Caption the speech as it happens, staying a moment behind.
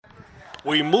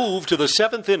We move to the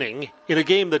seventh inning in a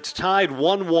game that's tied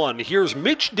 1-1. Here's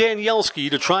Mitch Danielski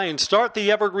to try and start the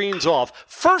Evergreens off.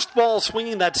 First ball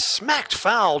swinging, that smacked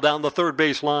foul down the third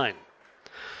base line.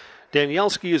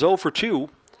 Danielski is 0 for 2.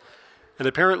 And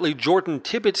apparently Jordan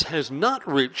Tibbetts has not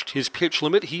reached his pitch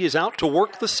limit. He is out to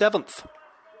work the seventh.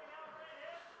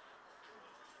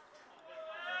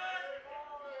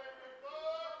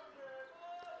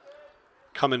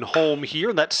 Coming home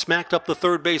here, that smacked up the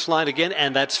third base line again,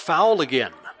 and that's foul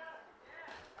again.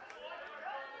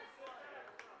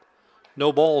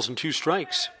 No balls and 2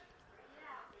 strikes.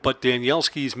 But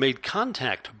Danielski's made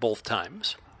contact both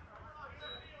times.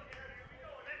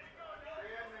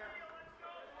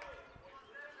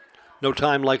 No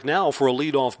time like now for a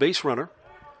leadoff base runner.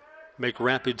 Make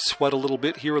Rapids sweat a little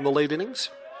bit here in the late innings.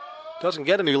 Doesn't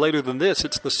get any later than this.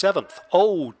 It's the seventh.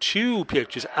 0-2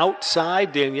 pitch is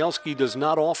outside. Danielski does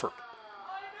not offer.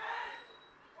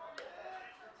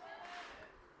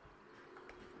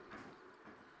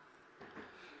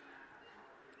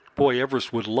 Boy,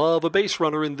 Everest would love a base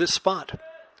runner in this spot.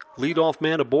 Leadoff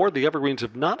man aboard. The Evergreens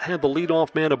have not had the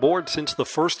leadoff man aboard since the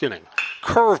first inning.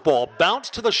 Curveball, bounce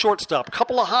to the shortstop.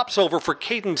 Couple of hops over for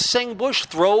Caden Sengbush.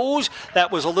 Throws.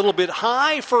 That was a little bit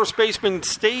high. First baseman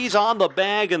stays on the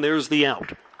bag, and there's the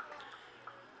out.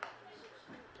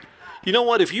 You know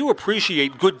what? If you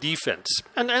appreciate good defense,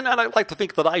 and I like to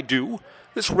think that I do,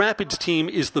 this Rapids team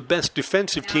is the best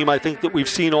defensive team I think that we've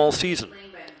seen all season.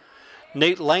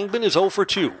 Nate Langman is 0 for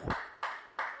 2.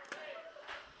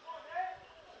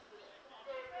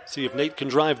 See if Nate can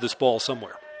drive this ball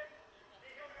somewhere.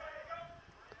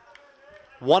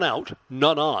 1 out,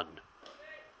 none on.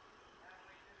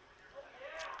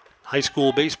 High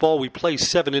school baseball, we play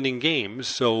 7-inning games,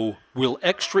 so will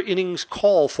extra innings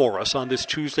call for us on this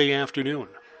Tuesday afternoon?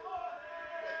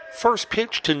 First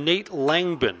pitch to Nate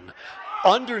Langman.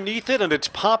 Underneath it, and it's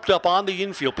popped up on the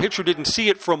infield. Pitcher didn't see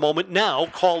it for a moment. Now,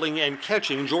 calling and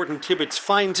catching, Jordan Tibbetts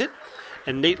finds it,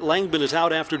 and Nate Langman is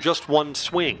out after just 1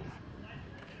 swing.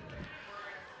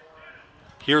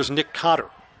 Here's Nick Cotter.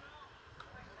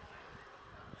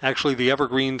 Actually, the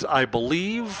Evergreens, I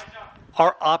believe,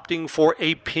 are opting for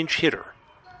a pinch hitter.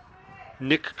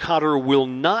 Nick Cotter will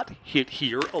not hit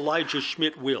here. Elijah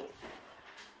Schmidt will.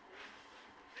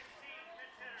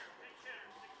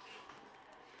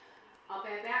 Up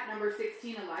at bat, number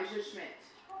 16, Elijah Schmidt.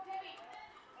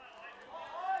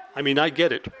 I mean, I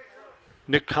get it.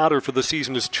 Nick Cotter for the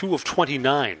season is 2 of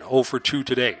 29, 0 for 2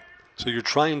 today. So you're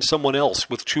trying someone else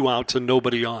with 2 outs and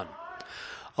nobody on.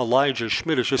 Elijah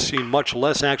Schmidt has just seen much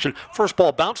less action. First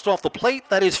ball bounced off the plate.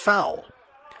 That is foul.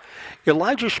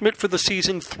 Elijah Schmidt for the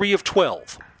season, 3 of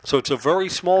 12. So it's a very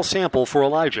small sample for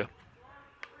Elijah.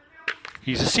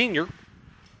 He's a senior.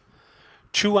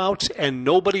 2 outs and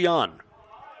nobody on.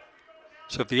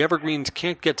 So if the Evergreens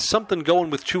can't get something going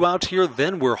with 2 outs here,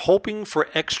 then we're hoping for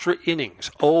extra innings.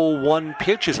 0-1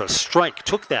 pitch is a strike.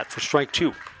 Took that for strike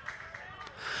 2.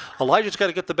 Elijah's got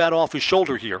to get the bat off his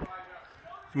shoulder here.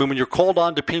 I mean, when you're called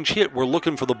on to pinch hit, we're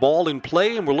looking for the ball in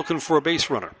play and we're looking for a base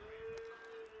runner.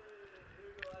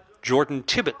 Jordan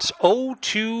Tibbetts,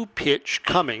 0-2 pitch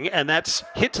coming, and that's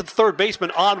hit to the third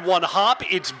baseman on 1 hop.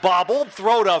 It's bobbled.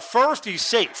 Throw to first. He's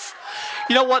safe.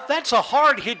 You know what? That's a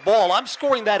hard hit ball. I'm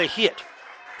scoring that a hit.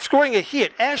 Scoring a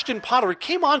hit. Ashton Potter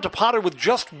came on to Potter with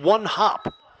just 1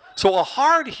 hop. So a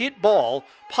hard hit ball.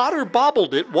 Potter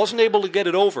bobbled it, wasn't able to get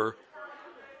it over.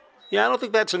 Yeah, I don't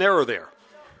think that's an error there.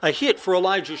 A hit for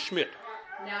Elijah Schmidt.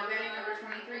 Now batting number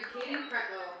 23, Caden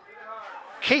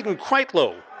Kretlow. Caden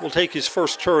Kreitlow will take his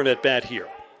first turn at bat here.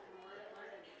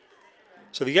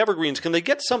 So the Evergreens, can they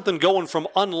get something going from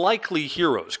unlikely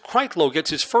heroes? Kreitlow gets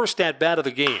his first at bat of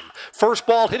the game. First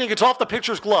ball hitting, it's off the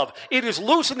pitcher's glove. It is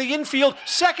loose in the infield.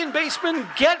 Second baseman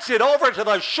gets it over to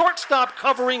the shortstop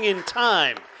covering in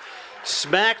time.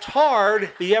 Smacked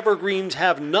hard. The Evergreens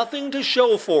have nothing to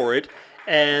show for it.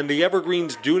 And the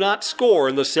Evergreens do not score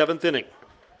in the 7th inning.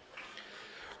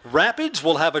 Rapids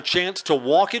will have a chance to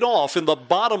walk it off in the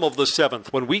bottom of the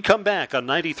 7th when we come back on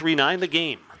 93.9 The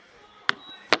Game.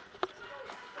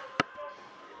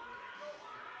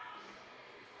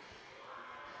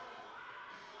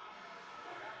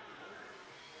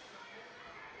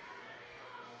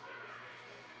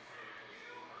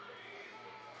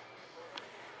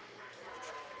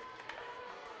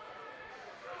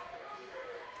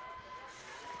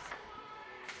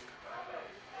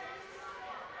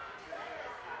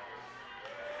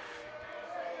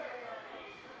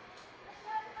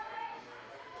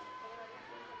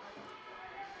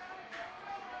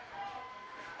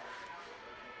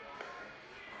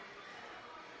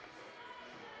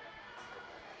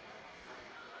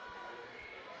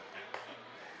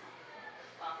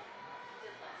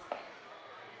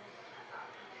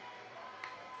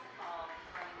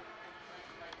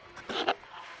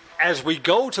 As we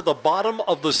go to the bottom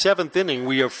of the seventh inning,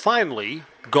 we have finally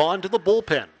gone to the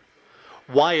bullpen.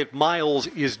 Wyatt Miles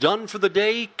is done for the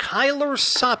day. Kyler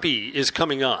Soppe is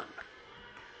coming on.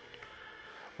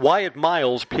 Wyatt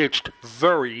Miles pitched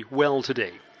very well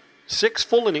today. 6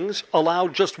 full innings,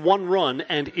 allowed just 1 run,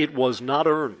 and it was not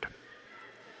earned.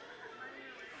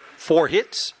 4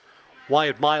 hits.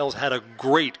 Wyatt Miles had a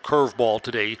great curveball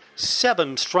today.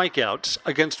 7 strikeouts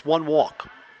against 1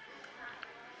 walk.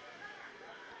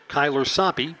 Kyler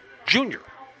Soppe, Jr.,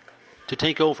 to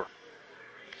take over.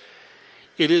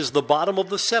 It is the bottom of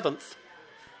the 7th.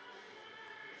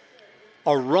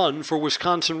 A run for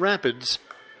Wisconsin Rapids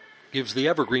gives the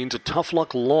Evergreens a tough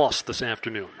luck loss this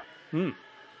afternoon. And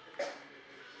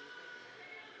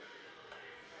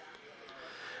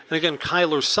again,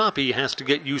 Kyler Soppe has to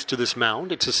get used to this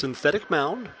mound. It's a synthetic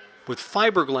mound with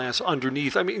fiberglass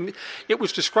underneath. I mean, it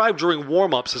was described during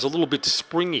warm-ups as a little bit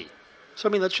springy. So,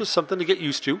 I mean, that's just something to get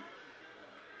used to.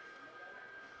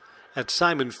 At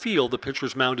Simon Field, the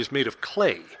pitcher's mound is made of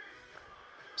clay,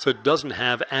 so it doesn't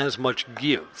have as much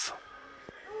give.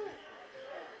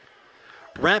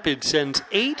 Rapid sends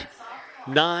 8,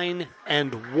 9,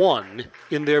 and 1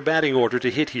 in their batting order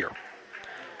to hit here.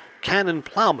 Cannon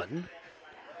Plowman,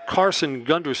 Carson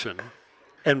Gunderson,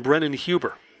 and Brennan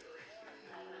Huber.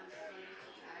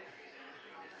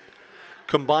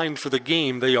 Combined for the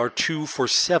game, they are 2 for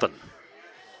 7.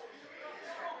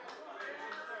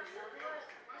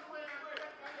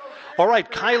 All right,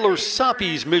 Kyler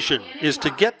Soppe's mission is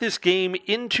to get this game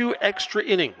into extra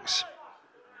innings.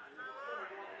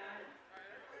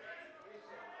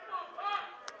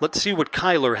 Let's see what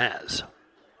Kyler has.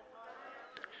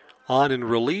 On in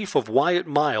relief of Wyatt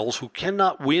Miles, who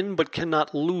cannot win but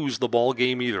cannot lose the ball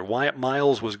game either. Wyatt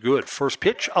Miles was good. First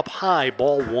pitch up high,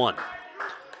 ball 1.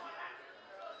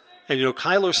 And you know,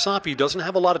 Kyler Soppe doesn't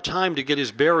have a lot of time to get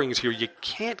his bearings here. You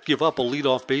can't give up a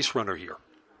leadoff base runner here.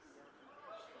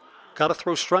 Got to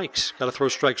throw strikes. Got to throw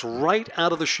strikes right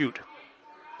out of the chute.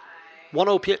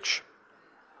 1-0 pitch.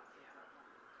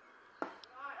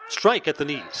 Strike at the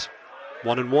knees.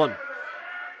 1-1.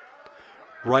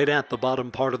 Right at the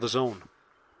bottom part of the zone.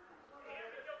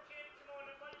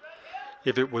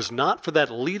 If it was not for that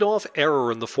leadoff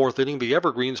error in the 4th inning, the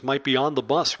Evergreens might be on the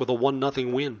bus with a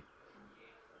 1-0 win.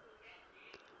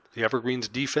 The Evergreens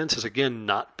defense has again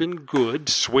not been good.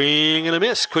 Swing and a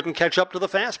miss. Couldn't catch up to the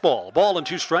fastball. Ball and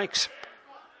 2 strikes.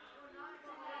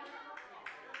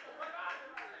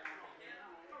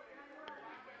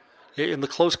 In the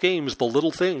close games, the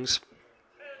little things.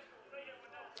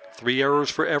 3 errors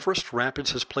for Everest.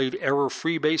 Rapids has played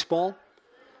error-free baseball.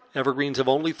 Evergreens have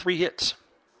only 3 hits.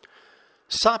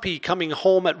 Soppe coming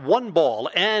home at 1 ball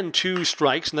and 2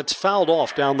 strikes, and that's fouled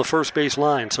off down the first base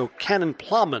line, so Cannon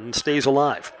Plowman stays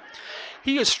alive.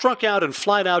 He is struck out and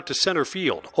flied out to center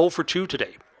field, 0 for 2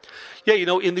 today. Yeah, you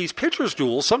know, in these pitchers'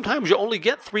 duels, sometimes you only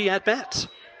get 3 at-bats.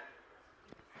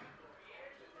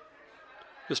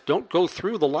 Just don't go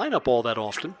through the lineup all that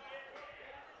often.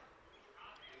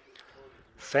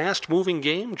 Fast-moving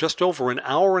game, just over an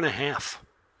hour and a half.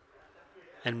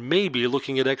 And maybe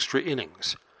looking at extra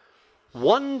innings.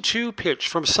 1-2 pitch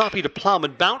from Soppe to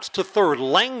Plowman. Bounce to third.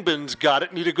 Langbin's got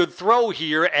it. Need a good throw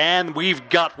here, and we've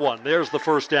got one. There's the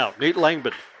first out. Nate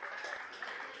Langbin.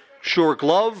 Sure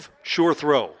glove, sure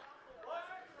throw.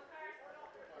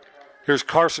 Here's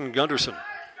Carson Gunderson.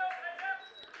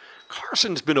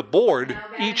 Carson's been aboard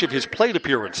each of his plate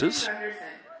appearances.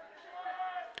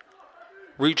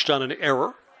 Reached on an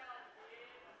error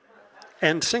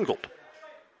and singled.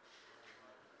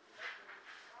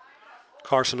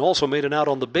 Carson also made an out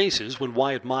on the bases when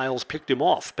Wyatt Miles picked him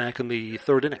off back in the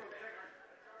 3rd inning.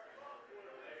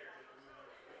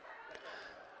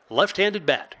 Left-handed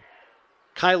bat.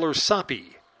 Kyler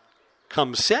Soppe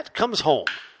comes set, comes home.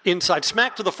 Inside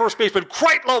smack to the first baseman.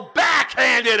 Kreitlow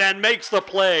backhanded and makes the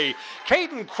play.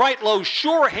 Caden Kreitlow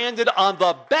sure-handed on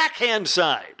the backhand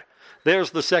side.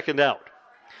 There's the second out.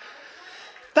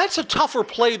 That's a tougher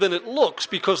play than it looks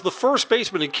because the first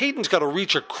baseman, and Caden's got to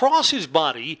reach across his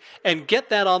body and get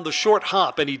that on the short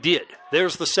hop, and he did.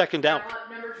 There's the second out.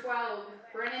 Number 12,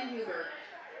 Brennan Huber.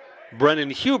 Brennan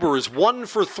Huber is 1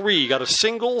 for 3. Got a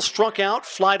single, struck out,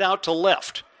 flied out to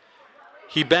left.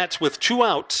 He bats with 2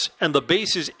 outs, and the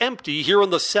base is empty here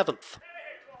in the 7th.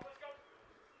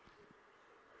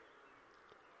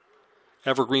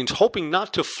 Evergreens hoping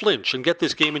not to flinch and get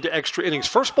this game into extra innings.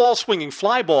 First ball swinging,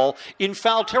 fly ball in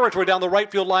foul territory down the right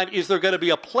field line. Is there going to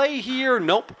be a play here?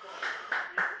 Nope.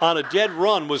 On a dead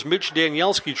run was Mitch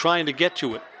Danielski trying to get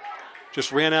to it.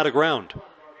 Just ran out of ground.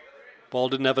 Ball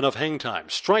didn't have enough hang time.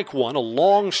 Strike 1, a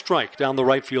long strike down the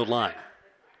right field line.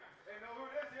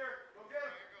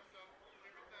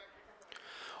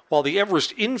 While the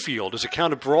Everest infield has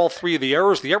accounted for all three of the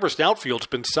errors, the Everest outfield's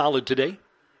been solid today.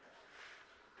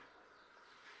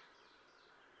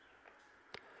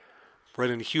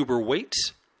 Brennan Huber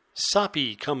waits.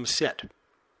 Soppe comes set.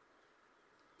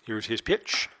 Here's his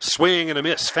pitch. Swing and a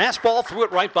miss. Fastball, threw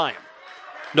it right by him.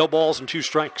 No balls and 2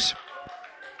 strikes.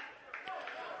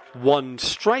 1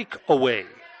 strike away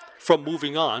from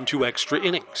moving on to extra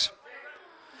innings.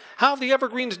 How have the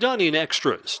Evergreens done in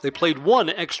extras? They played 1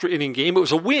 extra inning game. It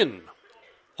was a win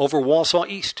over Wausau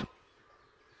East.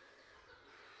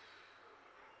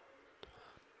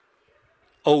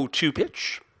 0-2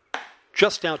 pitch.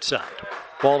 Just outside.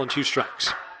 Ball and 2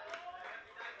 strikes.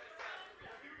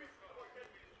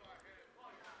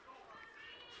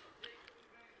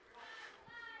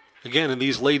 Again, in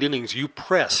these late innings, you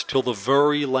press till the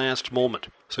very last moment.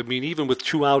 So, I mean, even with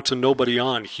 2 outs and nobody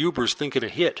on, Huber's thinking a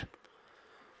hit.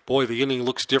 Boy, the inning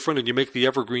looks different, and you make the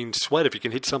Evergreen sweat if you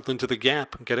can hit something to the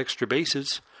gap and get extra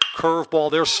bases.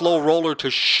 Curveball there, slow roller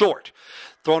to short.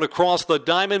 Thrown across the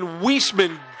diamond.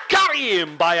 Weisman got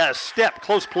him by a step.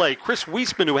 Close play. Chris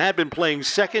Weisman, who had been playing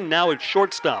second, now at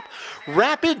shortstop.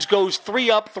 Rapids goes 3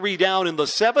 up, 3 down in the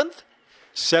 7th.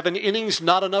 7 innings,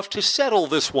 not enough to settle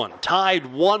this one. Tied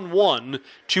 1-1.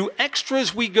 To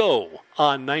extras we go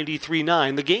on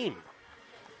 93.9 The Game.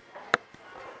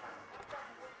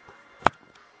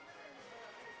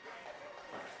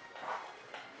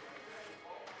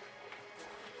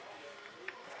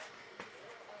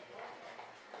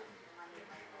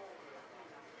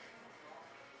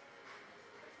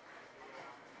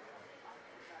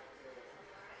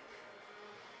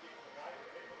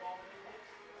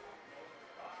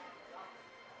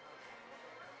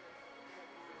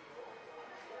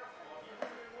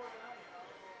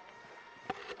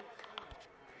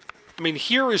 I mean,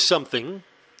 here is something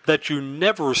that you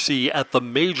never see at the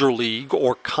major league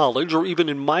or college or even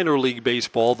in minor league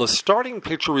baseball. The starting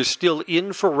pitcher is still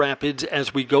in for Rapids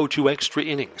as we go to extra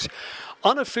innings.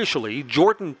 Unofficially,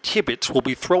 Jordan Tibbetts will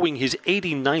be throwing his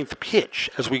 89th pitch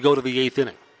as we go to the 8th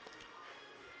inning.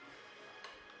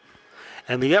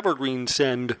 And the Evergreens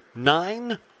send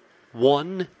 9,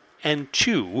 1, and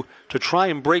 2 to try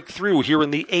and break through here in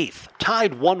the 8th.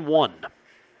 Tied 1-1.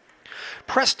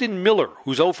 Preston Miller,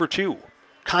 who's 0 for 2.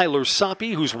 Kyler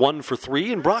Soppe, who's 1 for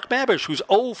 3. And Brock Babish, who's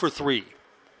 0 for 3.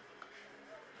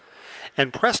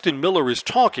 And Preston Miller is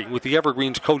talking with the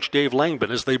Evergreens coach Dave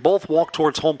Langbin as they both walk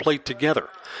towards home plate together.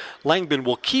 Langbin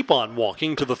will keep on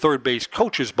walking to the third base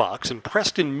coach's box, and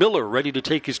Preston Miller ready to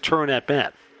take his turn at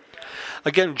bat.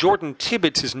 Again, Jordan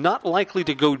Tibbetts is not likely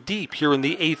to go deep here in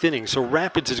the 8th inning, so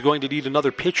Rapids is going to need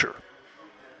another pitcher.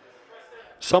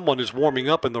 Someone is warming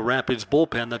up in the Rapids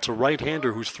bullpen. That's a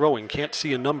right-hander who's throwing. Can't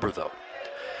see a number, though.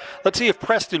 Let's see if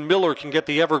Preston Miller can get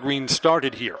the Evergreens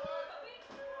started here.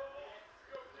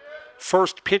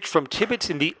 First pitch from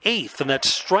Tibbetts in the 8th, and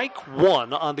that's strike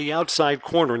 1 on the outside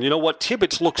corner. And you know what?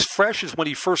 Tibbetts looks fresh as when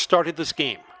he first started this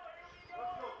game.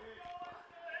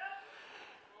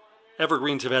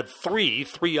 Evergreens have had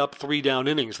 3 up, 3 down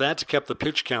innings. That's kept the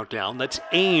pitch count down. That's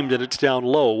aimed and it's down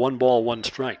low. 1 ball, 1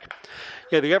 strike.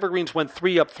 Yeah, the Evergreens went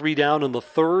 3 up, 3 down in the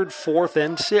 3rd, 4th,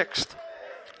 and 6th.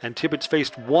 And Tibbetts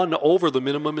faced 1 over the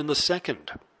minimum in the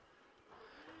 2nd.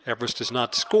 Everest has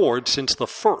not scored since the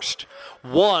 1st.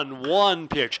 1-1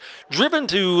 pitch. Driven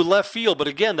to left field, but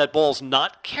again, that ball's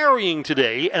not carrying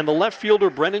today, and the left fielder,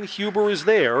 Brennan Huber, is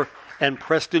there, and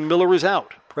Preston Miller is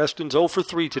out. Preston's 0 for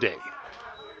 3 today.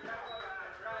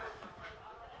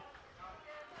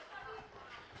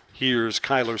 Here's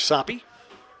Kyler Soppe.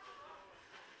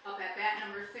 Up at bat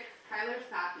number 6, Kyler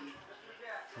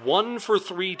Soppe. 1 for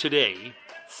 3 today.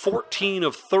 14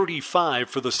 of 35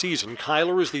 for the season.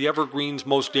 Kyler is the Evergreens'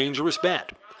 most dangerous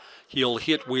bat. He'll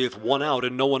hit with 1 out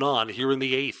and no one on here in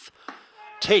the 8th.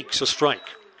 Takes a strike.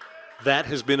 That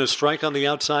has been a strike on the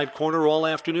outside corner all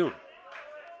afternoon.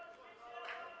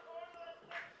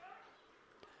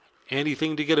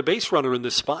 Anything to get a base runner in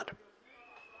this spot.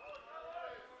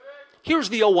 Here's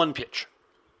the 0-1 pitch.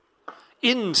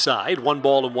 Inside, 1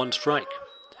 ball and 1 strike.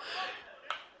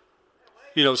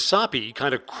 You know, Soppe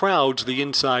kind of crowds the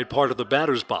inside part of the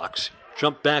batter's box.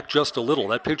 Jumped back just a little.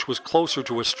 That pitch was closer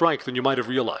to a strike than you might have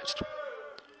realized.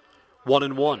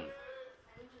 1-1.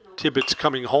 Tibbetts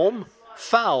coming home.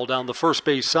 Foul down the first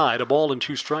base side. 1 ball and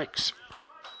 2 strikes.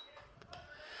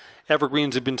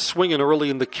 Evergreens have been swinging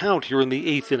early in the count here in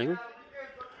the 8th inning.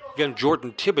 Again,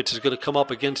 Jordan Tibbetts is going to come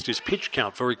up against his pitch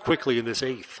count very quickly in this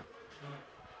 8th.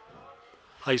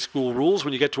 High school rules,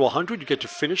 when you get to 100, you get to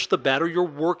finish the batter you're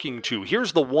working to.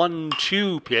 Here's the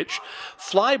 1-2 pitch.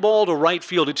 Fly ball to right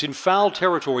field. It's in foul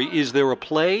territory. Is there a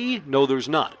play? No, there's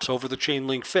not. It's over the chain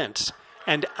link fence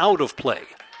and out of play.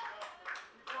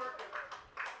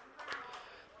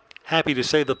 happy to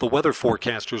say that the weather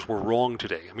forecasters were wrong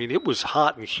today. I mean, it was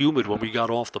hot and humid when we got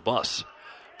off the bus,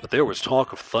 but there was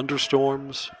talk of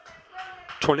thunderstorms.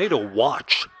 Tornado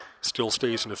watch still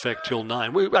stays in effect till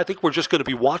 9. I think we're just going to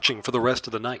be watching for the rest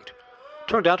of the night.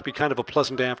 Turned out to be kind of a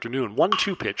pleasant afternoon.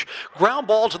 1-2 pitch. Ground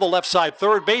ball to the left side.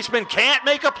 Third baseman can't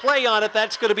make a play on it.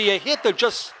 That's going to be a hit that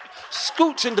just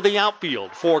scoots into the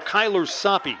outfield for Kyler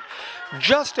Soppe.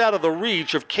 Just out of the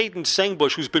reach of Caden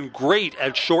Sangbush, who's been great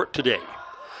at short today.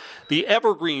 The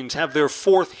Evergreens have their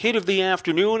 4th hit of the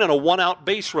afternoon and a 1-out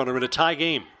base runner in a tie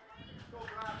game.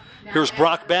 Here's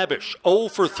Brock Babish. 0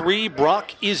 for 3.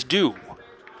 Brock is due.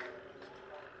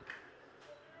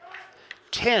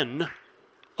 10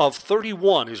 of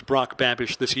 31 is Brock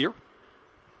Babish this year.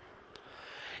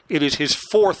 It is his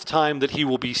 4th time that he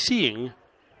will be seeing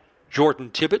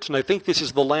Jordan Tibbetts, and I think this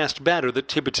is the last batter that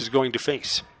Tibbetts is going to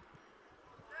face.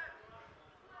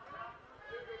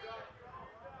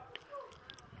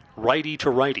 Righty to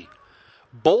righty.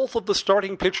 Both of the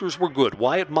starting pitchers were good.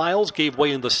 Wyatt Miles gave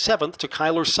way in the 7th to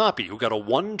Kyler Soppe, who got a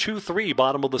 1-2-3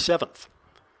 bottom of the 7th.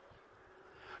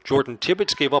 Jordan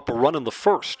Tibbetts gave up a run in the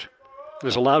 1st.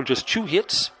 Has allowed just 2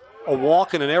 hits, a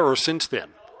walk, and an error since then.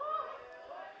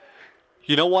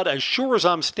 You know what? As sure as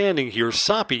I'm standing here,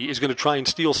 Soppe is going to try and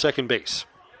steal second base.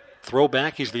 Throw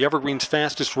back. He's the Evergreens'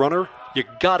 fastest runner. You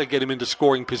got to get him into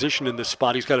scoring position in this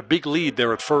spot. He's got a big lead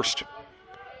there at first.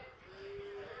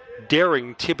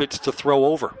 Daring Tibbetts to throw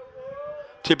over.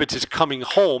 Tibbetts is coming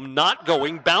home, not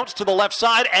going, bounce to the left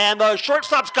side, and the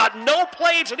shortstop's got no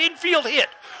play. It's an infield hit.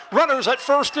 Runners at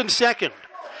first and second.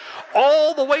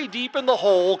 All the way deep in the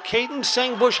hole, Caden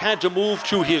Sangbush had to move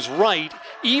to his right.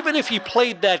 Even if he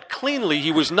played that cleanly,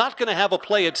 he was not going to have a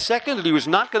play at second, and he was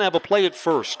not going to have a play at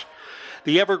first.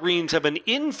 The Evergreens have an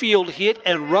infield hit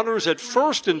and runners at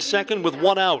first and second with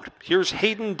 1 out. Here's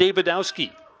Hayden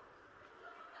Davidowski.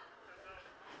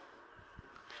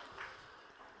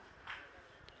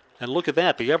 And look at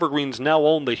that. The Evergreens now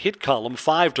own the hit column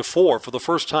 5-4 for the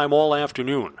first time all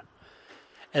afternoon.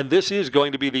 And this is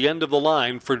going to be the end of the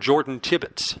line for Jordan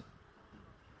Tibbetts.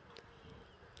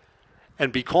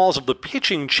 And because of the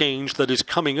pitching change that is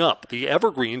coming up, the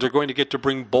Evergreens are going to get to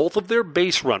bring both of their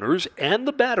base runners and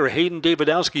the batter, Hayden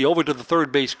Davidowski, over to the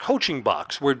third base coaching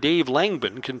box, where Dave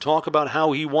Langman can talk about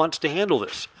how he wants to handle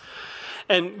this.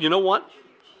 And you know what?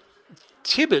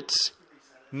 Tibbetts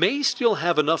may still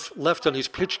have enough left on his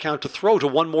pitch count to throw to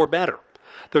one more batter.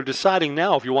 They're deciding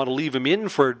now if you want to leave him in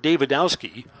for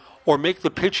Davidowski or make the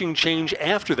pitching change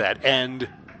after that. And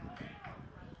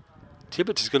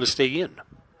Tibbetts is going to stay in.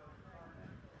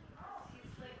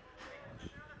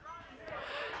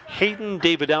 Hayden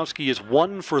Davidowski is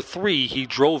 1 for 3. He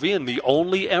drove in the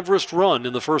only Everest run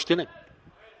in the first inning.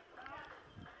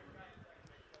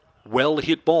 Well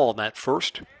hit ball in that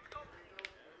first.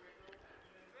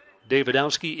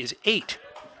 Davidowski is 8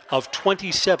 of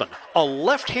 27. A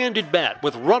left-handed bat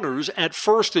with runners at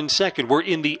first and second. We're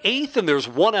in the 8th and there's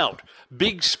 1 out.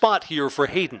 Big spot here for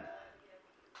Hayden.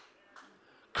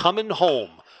 Coming home.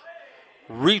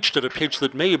 Reached at a pitch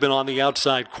that may have been on the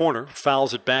outside corner.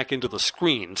 Fouls it back into the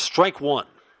screen. Strike 1.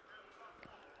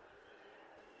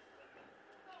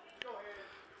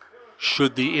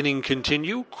 Should the inning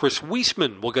continue, Chris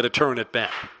Weisman will get a turn at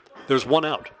bat. There's 1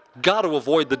 out. Got to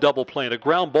avoid the double play. And a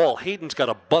ground ball, Hayden's got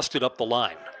to bust it up the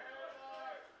line.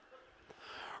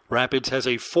 Rapids has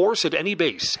a force at any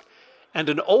base. And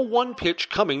an 0-1 pitch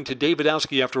coming to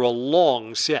Davidowski after a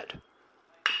long set.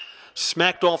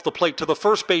 Smacked off the plate to the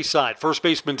first base side. First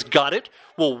baseman's got it.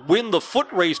 Will win the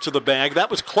foot race to the bag. That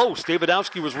was close.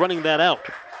 Davidowski was running that out.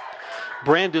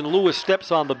 Brandon Lewis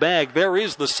steps on the bag. There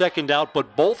is the second out,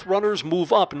 but both runners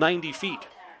move up 90 feet.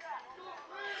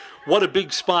 What a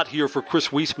big spot here for Chris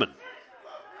Weisman.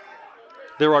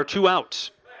 There are 2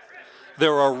 outs.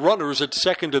 There are runners at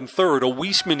second and third. A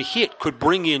Weisman hit could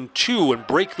bring in 2 and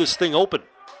break this thing open.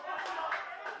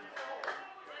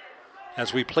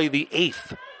 As we play the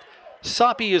 8th.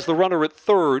 Soppe is the runner at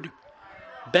third.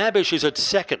 Babish is at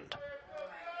second.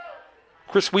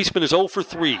 Chris Weisman is 0 for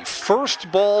 3.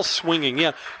 First ball swinging.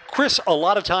 Yeah, Chris, a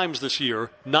lot of times this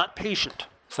year, not patient.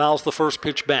 Fouls the first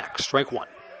pitch back. Strike 1.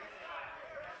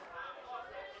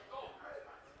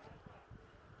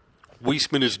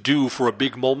 Weisman is due for a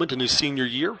big moment in his senior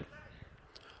year.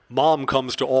 Mom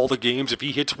comes to all the games. If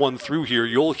he hits one through here,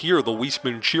 you'll hear the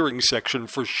Weisman cheering section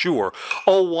for sure.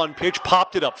 0-1 pitch,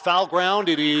 popped it up. Foul ground.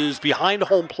 It is behind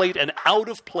home plate and out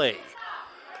of play.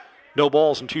 No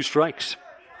balls and 2 strikes.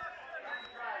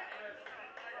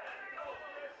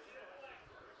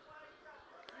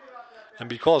 And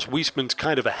because Weisman's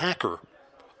kind of a hacker,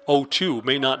 0-2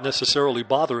 may not necessarily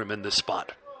bother him in this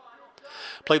spot.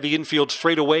 Play the infield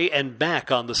straight away and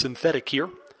back on the synthetic here.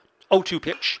 0-2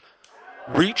 pitch.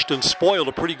 Reached and spoiled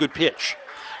a pretty good pitch.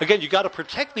 Again, you got to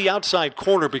protect the outside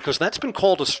corner because that's been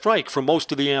called a strike for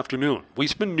most of the afternoon.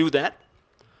 Weisman knew that.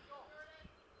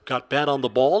 Got bat on the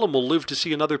ball and will live to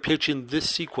see another pitch in this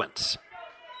sequence.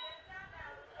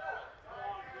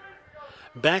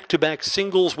 Back-to-back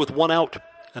singles with one out.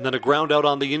 And then a ground out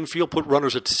on the infield, put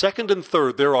runners at second and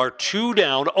third. There are two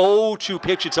down. 0-2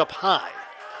 pitch, it's up high.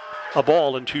 A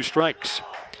ball and 2 strikes.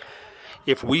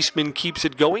 If Weisman keeps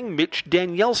it going, Mitch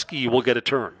Danielski will get a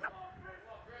turn.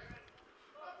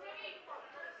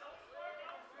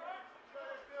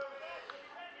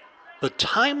 The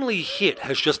timely hit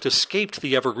has just escaped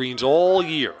the Evergreens all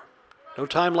year. No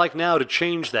time like now to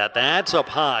change that. That's up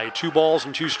high. 2 balls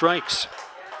and 2 strikes.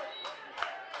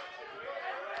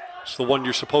 It's the one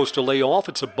you're supposed to lay off.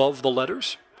 It's above the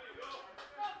letters.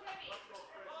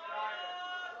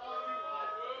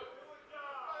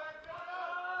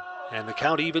 And the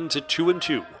count evens at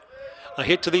 2-2. A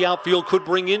hit to the outfield could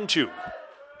bring in 2.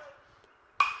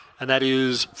 And that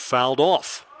is fouled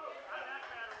off.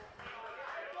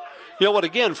 You know what,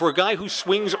 again, for a guy who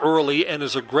swings early and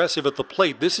is aggressive at the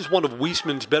plate, this is one of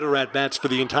Weisman's better at-bats for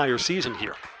the entire season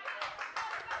here.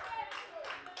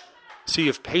 See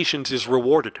if patience is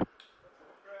rewarded.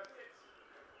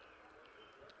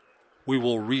 We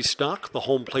will restock the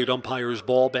home plate umpire's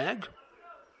ball bag.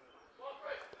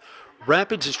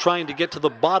 Rapids is trying to get to the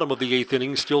bottom of the 8th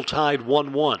inning, still tied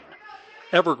 1-1.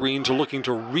 Evergreens are looking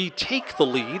to retake the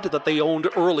lead that they owned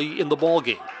early in the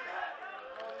ballgame.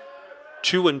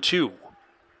 2-2.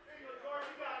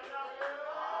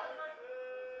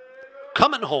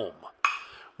 Coming home.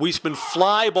 Weisman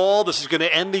fly ball. This is going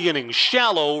to end the inning.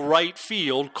 Shallow right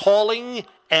field. Calling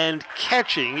and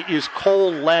catching is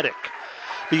Cole Laddick.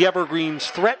 The Evergreens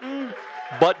threaten,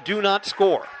 but do not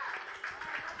score.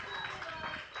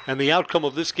 And the outcome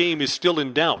of this game is still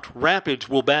in doubt. Rapids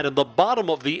will bat in the bottom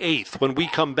of the 8th when we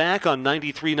come back on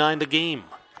 93.9 The Game.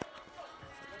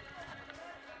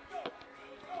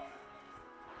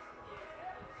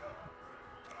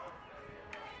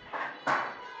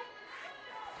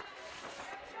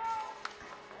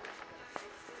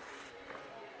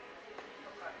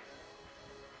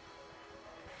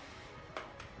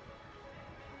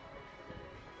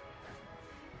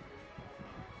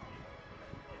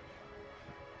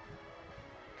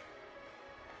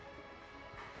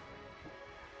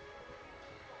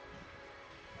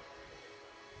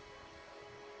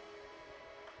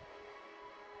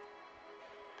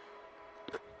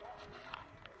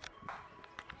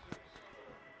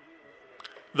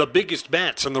 The biggest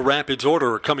bats in the Rapids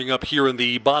order are coming up here in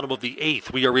the bottom of the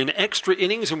 8th. We are in extra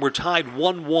innings and we're tied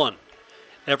 1-1.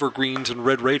 Evergreens and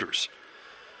Red Raiders.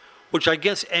 Which I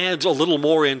guess adds a little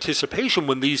more anticipation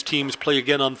when these teams play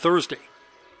again on Thursday.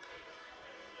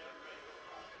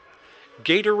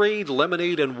 Gatorade,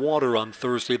 lemonade, and water on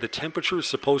Thursday. The temperature is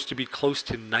supposed to be close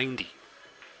to 90.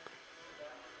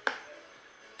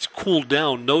 It's cooled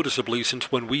down noticeably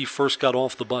since when we first got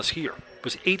off the bus here. It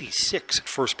was 86 at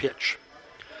first pitch.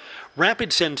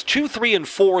 Rapids sends 2, 3, and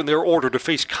 4 in their order to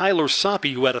face Kyler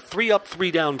Soppe, who had a 3-up,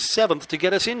 3-down 7th to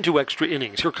get us into extra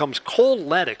innings. Here comes Cole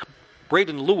Laddick,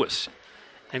 Braden Lewis,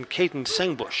 and Caden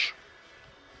Sangbush.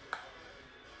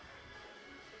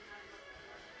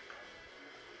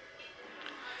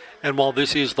 And while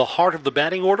this is the heart of the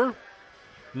batting order,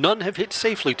 none have hit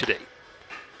safely today.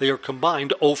 They are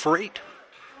combined 0 for 8.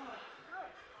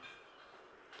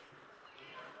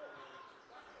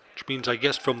 Which means, I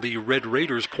guess, from the Red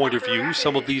Raiders' point of view,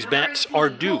 some of these bats are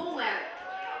due.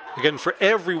 Again, for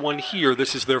everyone here,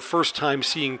 this is their first time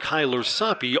seeing Kyler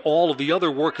Soppe. All of the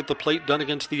other work at the plate done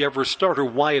against the Everest starter,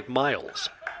 Wyatt Miles.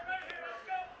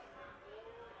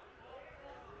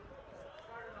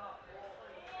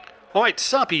 All right,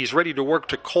 Soppe's ready to work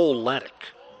to Cole Laddick.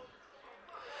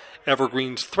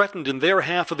 Evergreens threatened in their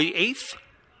half of the 8th.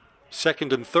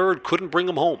 Second and third couldn't bring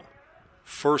them home.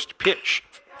 First pitch.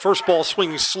 First ball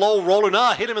swings slow, rolling.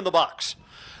 Hit him in the box.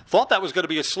 Thought that was going to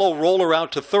be a slow roller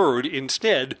out to third.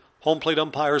 Instead, home plate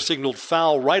umpire signaled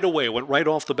foul right away. Went right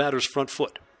off the batter's front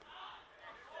foot.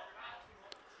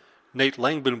 Nate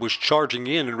Langman was charging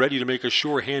in and ready to make a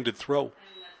sure-handed throw.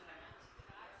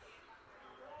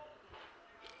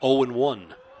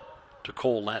 0-1 to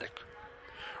Cole Laddick.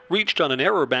 Reached on an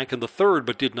error back in the third,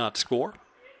 but did not score.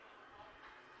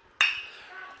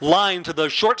 Line to the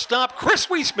shortstop. Chris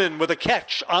Weisman with a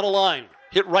catch on a line.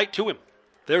 Hit right to him.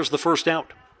 There's the first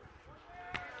out.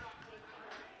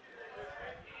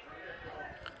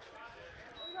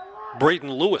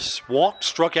 Braden Lewis walked,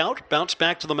 struck out, bounced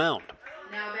back to the mound.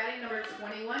 Now batting number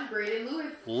 21, Braden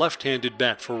Lewis. Left-handed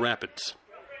bat for Rapids.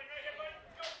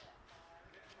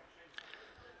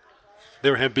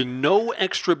 There have been no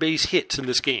extra base hits in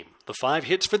this game. The 5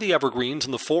 hits for the Evergreens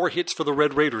and the 4 hits for the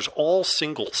Red Raiders, all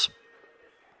singles.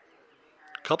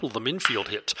 A couple of them infield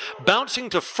hits. Bouncing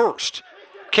to first.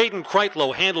 Caden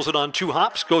Kreitlow handles it on 2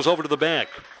 hops, goes over to the bag.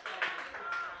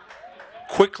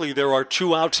 Quickly, there are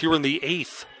 2 outs here in the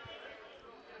 8th.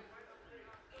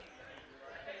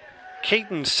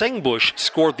 Caden Sengbush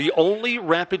scored the only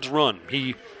Rapids run.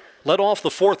 He led off the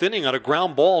 4th inning on a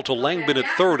ground ball to Langbin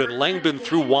at third, and Langbin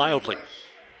threw wildly.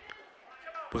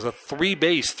 It was a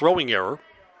 3-base throwing error,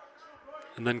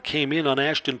 and then came in on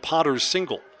Ashton Potter's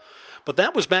single. But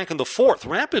that was back in the 4th.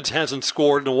 Rapids hasn't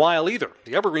scored in a while either.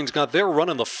 The Evergreens got their run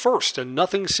in the 1st and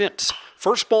nothing since.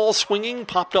 First ball swinging,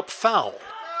 popped up foul.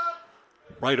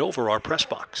 Right over our press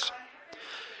box.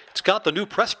 It's got the new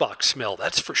press box smell,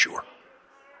 that's for sure.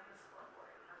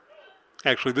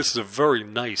 Actually, this is a very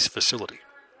nice facility.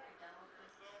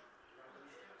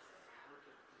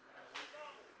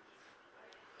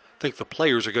 I think the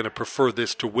players are going to prefer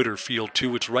this to Witter Field,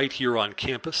 too. It's right here on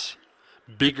campus.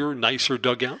 Bigger, nicer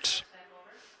dugouts.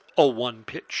 0-1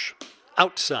 pitch.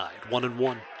 Outside,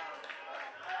 1-1.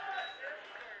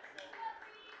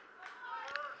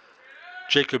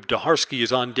 Jacob Daharsky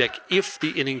is on deck if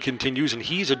the inning continues, and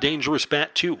he's a dangerous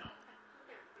bat, too.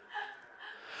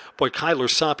 Boy, Kyler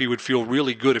Soppe would feel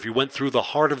really good if he went through the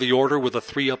heart of the order with a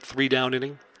 3-up, 3-down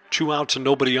inning. 2 outs and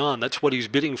nobody on. That's what he's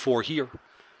bidding for here.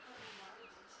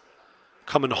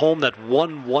 Coming home, that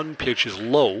 1-1 pitch is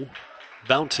low.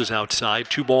 Bounces outside.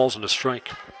 2 balls and a strike.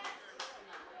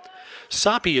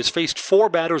 Soppe has faced 4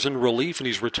 batters in relief, and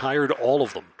he's retired all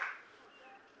of them.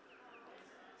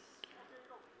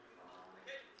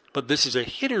 But this is a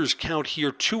hitter's count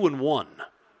here, 2-1.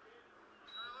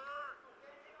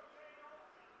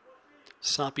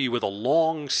 Soppe with a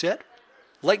long set.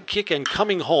 Leg kick and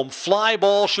coming home. Fly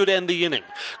ball should end the inning.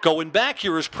 Going back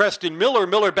here is Preston Miller.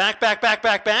 Miller back.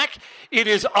 It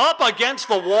is up against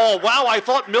the wall. Wow, I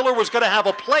thought Miller was going to have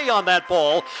a play on that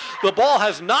ball. The ball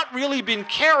has not really been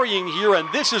carrying here,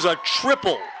 and this is a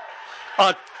triple.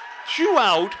 A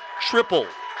 2-out triple.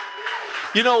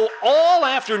 You know, all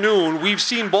afternoon we've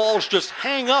seen balls just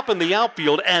hang up in the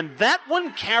outfield, and that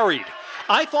one carried.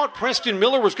 I thought Preston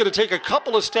Miller was going to take a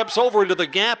couple of steps over into the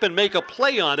gap and make a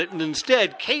play on it, and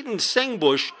instead, Caden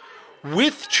Sengbush,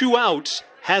 with 2 outs,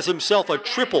 has himself a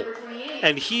triple,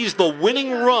 and he's the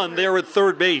winning run there at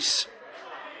third base.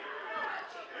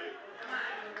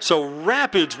 So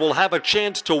Rapids will have a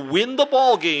chance to win the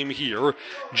ball game here.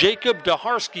 Jacob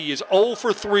Daharsky is 0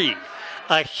 for 3.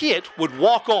 A hit would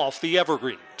walk off the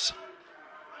Evergreens.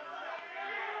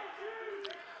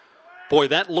 Boy,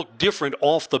 that looked different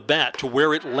off the bat to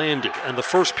where it landed, and the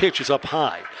first pitch is up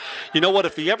high. You know what?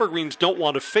 If the Evergreens don't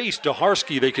want to face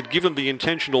Daharsky, they could give him the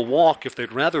intentional walk if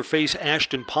they'd rather face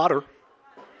Ashton Potter.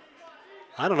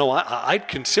 I don't know. I'd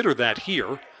consider that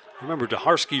here. Remember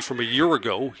Daharsky from a year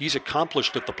ago. He's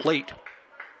accomplished at the plate.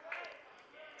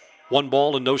 1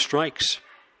 ball and no strikes.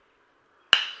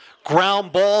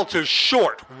 Ground ball to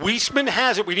short. Weisman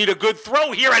has it. We need a good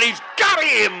throw here, and he's got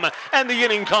him! And the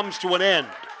inning comes to an end.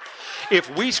 If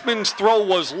Weisman's throw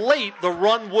was late, the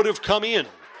run would have come in.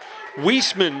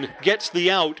 Weisman gets the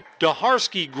out.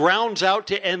 Daharsky grounds out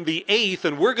to end the 8th,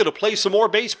 and we're going to play some more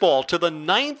baseball. To the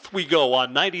 9th we go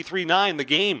on 93.9 The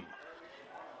Game.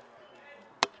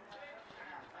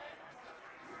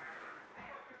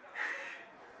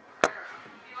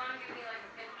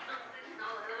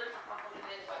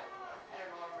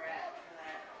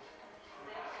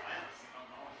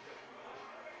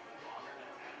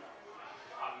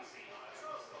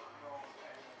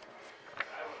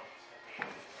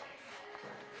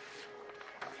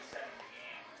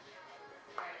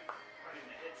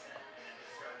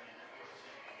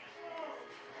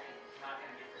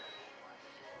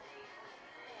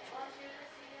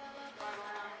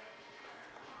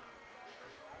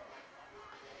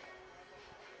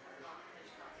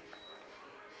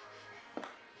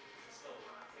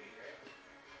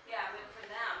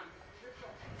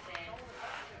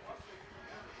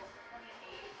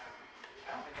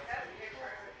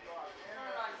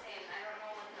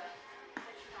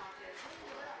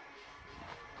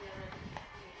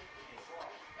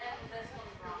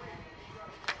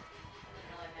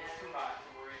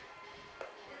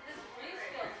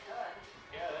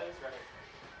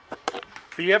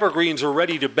 The Evergreens are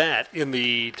ready to bat in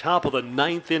the top of the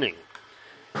 9th inning.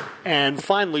 And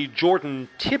finally, Jordan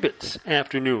Tibbetts'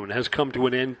 afternoon has come to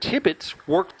an end. Tibbetts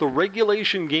worked the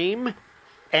regulation game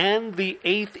and the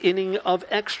 8th inning of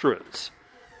extras.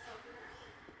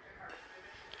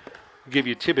 I'll give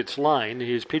you Tibbetts' line,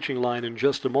 his pitching line, in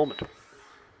just a moment.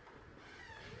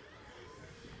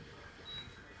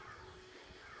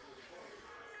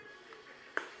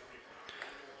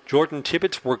 Jordan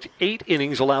Tibbetts worked 8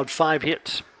 innings, allowed 5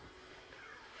 hits.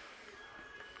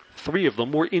 3 of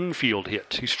them were infield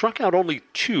hits. He struck out only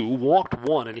 2, walked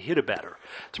 1, and hit a batter.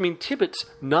 So, I mean, Tibbetts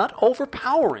not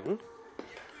overpowering,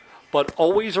 but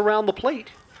always around the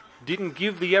plate. Didn't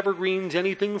give the Evergreens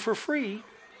anything for free.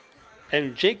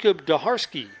 And Jacob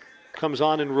Daharsky comes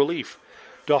on in relief.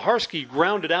 Daharsky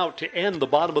grounded out to end the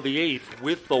bottom of the 8th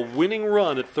with the winning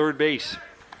run at third base.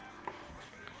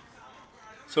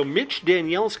 So Mitch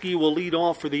Danielski will lead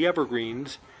off for the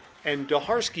Evergreens, and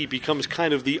Daharsky becomes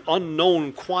kind of the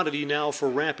unknown quantity now for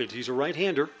Rapids. He's a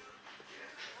right-hander.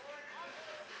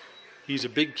 He's a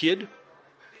big kid.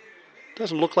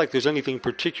 Doesn't look like there's anything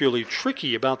particularly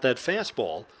tricky about that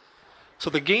fastball. So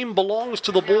the game belongs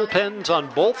to the bullpens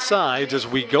on both sides as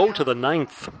we go to the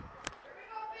 9th.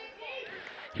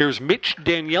 Here's Mitch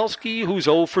Danielski, who's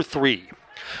 0 for 3.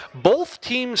 Both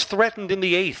teams threatened in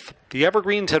the 8th. The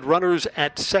Evergreens had runners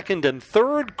at second and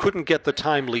third, couldn't get the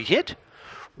timely hit.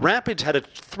 Rapids had a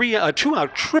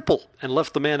 2-out triple and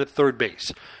left the man at third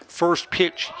base. First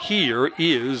pitch here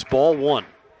is ball 1.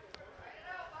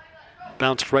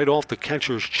 Bounced right off the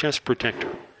catcher's chest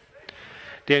protector.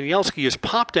 Danielski has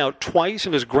popped out twice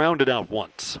and has grounded out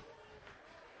once.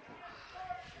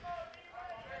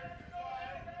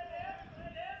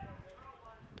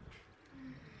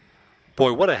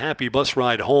 Boy, what a happy bus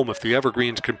ride home if the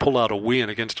Evergreens can pull out a win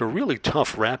against a really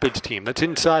tough Rapids team. That's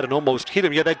inside and almost hit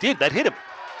him. Yeah, that did. That hit him.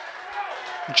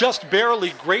 Just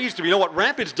barely grazed him. You know what?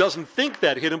 Rapids doesn't think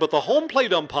that hit him, but the home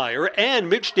plate umpire and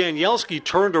Mitch Danielski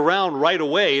turned around right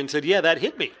away and said, yeah, that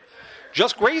hit me.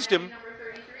 Just grazed him.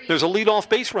 There's a leadoff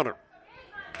base runner.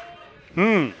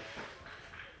 And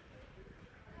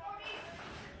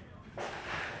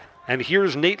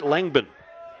here's Nate Langbin.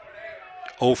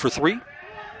 0 for 3.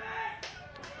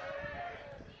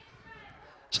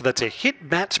 So that's a hit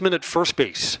batsman at first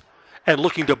base. And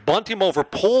looking to bunt him over,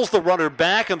 pulls the runner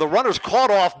back, and the runner's caught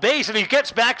off base, and he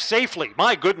gets back safely.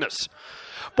 My goodness.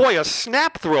 Boy, a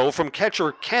snap throw from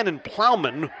catcher Cannon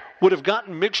Plowman would have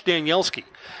gotten Mitch Danielski.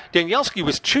 Danielski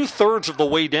was 2/3 of the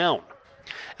way down.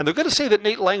 And they're going to say that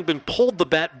Nate Langbin pulled the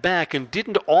bat back and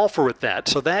didn't offer it that,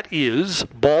 so that is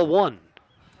ball 1.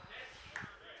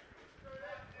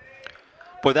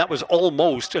 Boy, that was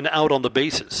almost an out on the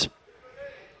bases.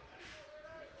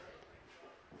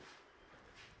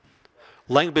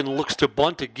 Langbin looks to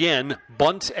bunt again,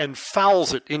 bunts and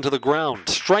fouls it into the ground.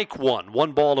 Strike 1,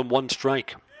 1 ball and 1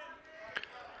 strike.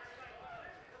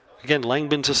 Again,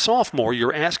 Langbin's a sophomore.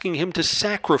 You're asking him to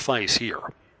sacrifice here.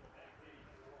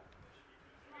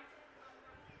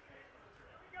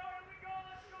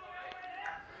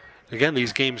 Again,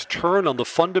 these games turn on the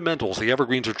fundamentals. The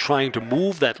Evergreens are trying to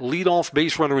move that leadoff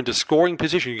base runner into scoring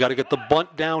position. You got to get the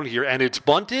bunt down here, and it's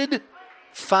bunted.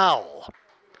 Foul.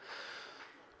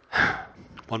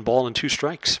 1 ball and 2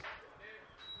 strikes.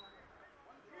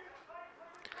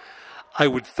 I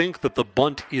would think that the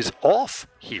bunt is off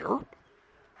here.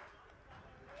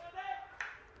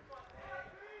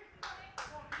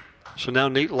 So now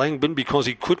Nate Langbin, because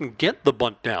he couldn't get the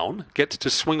bunt down, gets to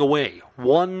swing away.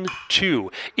 1-2.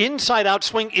 Inside out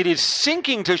swing. It is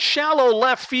sinking to shallow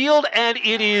left field, and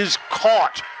it is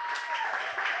caught.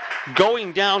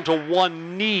 Going down to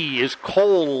one knee is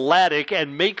Cole Laddick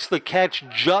and makes the catch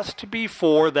just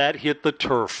before that hit the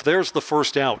turf. There's the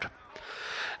first out.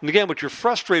 And again, what you're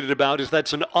frustrated about is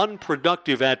that's an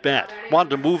unproductive at-bat. Wanted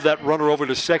to move that runner over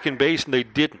to second base, and they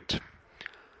didn't.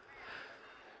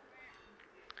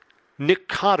 Nick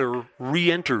Cotter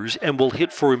re-enters and will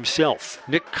hit for himself.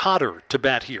 Nick Cotter to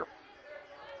bat here.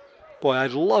 Boy,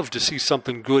 I'd love to see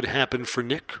something good happen for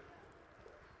Nick.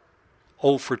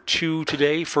 0 for 2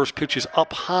 today. First pitch is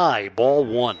up high, ball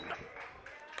 1.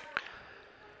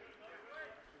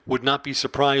 Would not be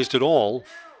surprised at all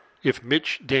if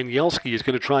Mitch Danielski is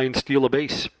going to try and steal a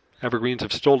base. Evergreens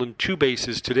have stolen 2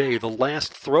 bases today. The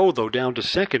last throw, though, down to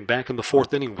second back in the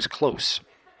 4th inning was close.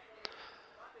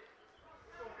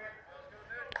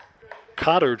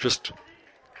 Cotter just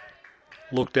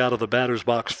looked out of the batter's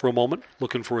box for a moment,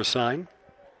 looking for a sign.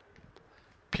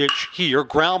 Pitch here,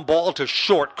 ground ball to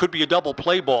short. Could be a double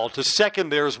play ball. To second,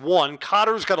 there's 1.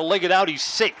 Cotter's got to leg it out. He's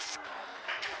safe.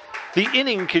 The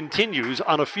inning continues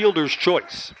on a fielder's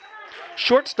choice.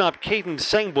 Shortstop Caden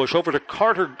Sangbush over to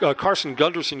Carson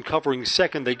Gunderson covering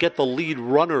second. They get the lead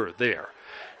runner there.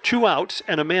 2 outs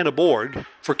and a man aboard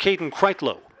for Caden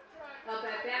Kreitlow. Up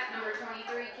at bat, number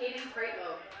 23, Caden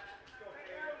Kreitlow.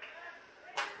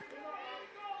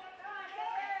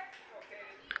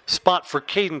 Spot for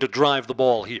Caden to drive the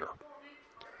ball here.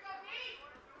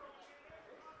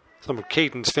 Some of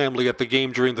Caden's family at the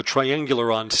game during the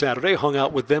Triangular on Saturday. Hung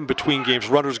out with them between games.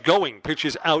 Runners going.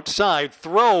 Pitches outside.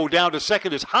 Throw down to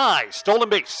second is high. Stolen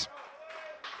base.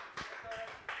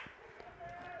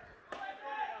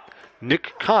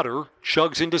 Nick Cotter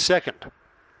chugs into second.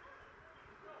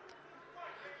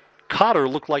 Cotter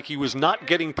looked like he was not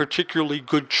getting particularly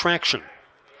good traction.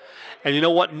 And you know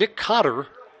what? Nick Cotter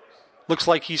looks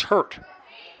like he's hurt.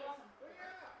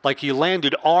 Like he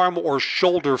landed arm or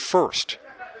shoulder first.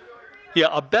 Yeah,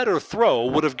 a better throw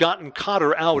would have gotten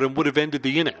Cotter out and would have ended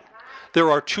the inning. There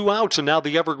are 2 outs, and now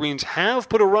the Evergreens have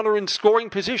put a runner in scoring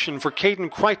position for Caden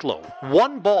Kreitlow.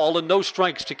 1 ball and no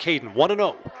strikes to Caden,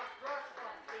 1-0.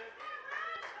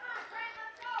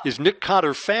 Is Nick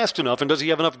Cotter fast enough, and does he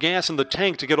have enough gas in the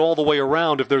tank to get all the way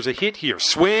around if there's a hit here?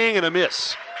 Swing and a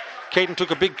miss. Caden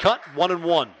took a big cut,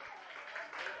 1-1.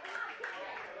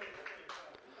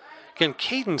 Again,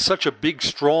 Caden's such a big,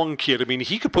 strong kid. I mean,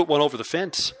 he could put one over the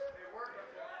fence.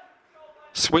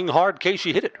 Swing hard,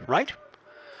 Casey hit it, right?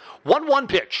 1-1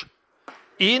 pitch.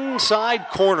 Inside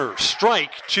corner,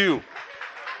 strike 2.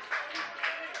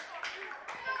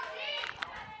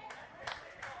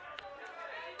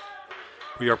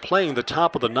 We are playing the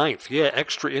top of the 9th. Yeah,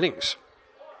 extra innings.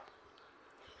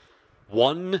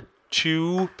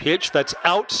 1-2 pitch. That's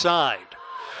outside.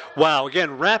 Wow,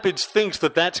 again, Rapids thinks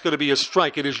that that's going to be a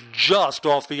strike. It is just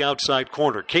off the outside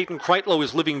corner. Caden Kreitlow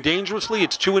is living dangerously.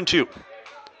 It's 2-2.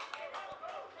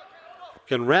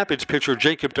 Again, Rapids pitcher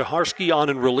Jacob Taharski on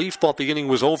in relief thought the inning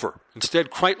was over.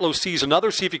 Instead, Kreitlow sees another,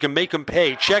 see if he can make him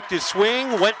pay. Checked his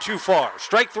swing, went too far.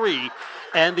 Strike 3,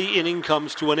 and the inning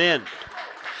comes to an end.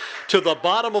 To the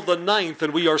bottom of the 9th,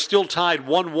 and we are still tied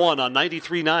 1-1 on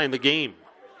 93.9 The Game.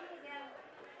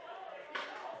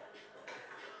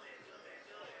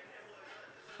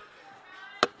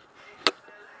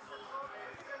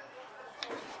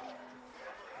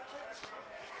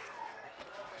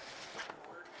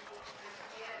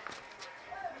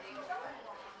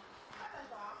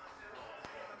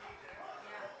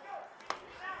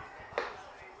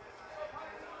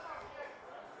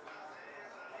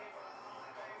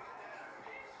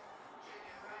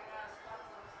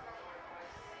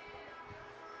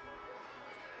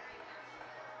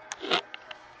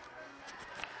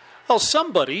 Well,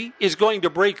 somebody is going to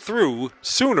break through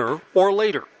sooner or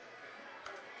later.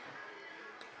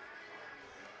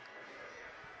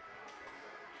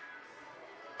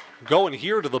 Going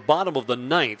here to the bottom of the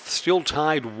 9th, still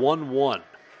tied 1-1.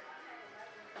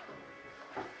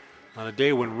 On a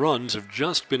day when runs have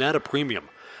just been at a premium.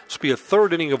 This will be a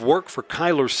 3rd inning of work for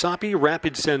Kyler Soppe.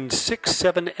 Rapids send 6,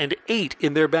 7, and 8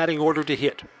 in their batting order to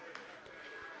hit.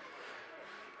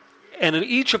 And in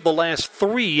each of the last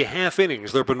 3 half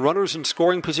innings, there have been runners in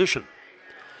scoring position.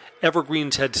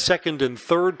 Evergreens had 2nd and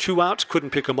 3rd, 2 outs, couldn't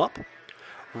pick them up.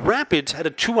 Rapids had a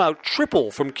 2-out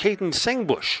triple from Caden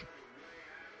Sengbush.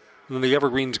 And then the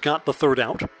Evergreens got the 3rd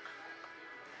out.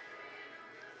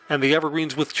 And the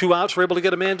Evergreens with 2 outs were able to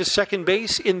get a man to second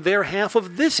base in their half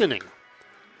of this inning.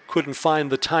 Couldn't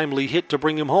find the timely hit to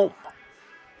bring him home.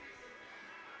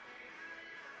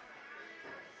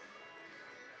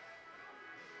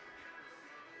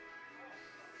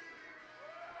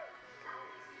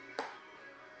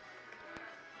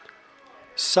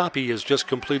 Soppe has just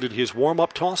completed his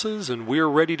warm-up tosses, and we're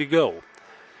ready to go.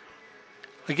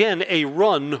 Again, a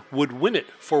run would win it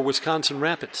for Wisconsin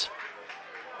Rapids.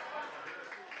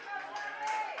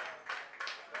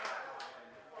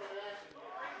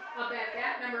 Up at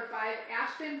bat, number 5,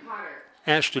 Ashton Potter.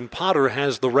 Ashton Potter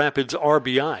has the Rapids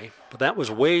RBI, but that was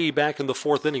way back in the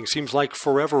 4th inning. Seems like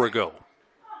forever ago.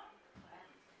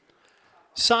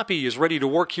 Soppe is ready to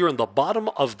work here in the bottom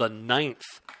of the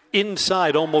 9th.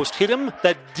 Inside almost hit him.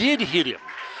 That did hit him.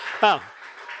 Wow.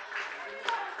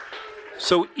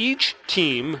 So each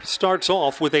team starts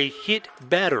off with a hit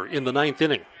batter in the 9th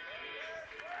inning.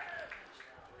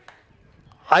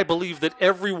 I believe that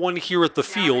everyone here at the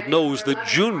field knows that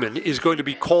Juneman is going to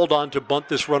be called on to bunt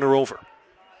this runner over.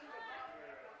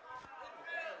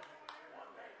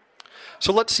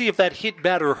 So let's see if that hit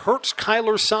batter hurts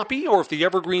Kyler Soppe or if the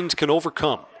Evergreens can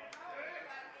overcome.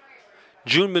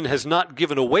 Juneman has not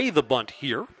given away the bunt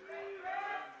here.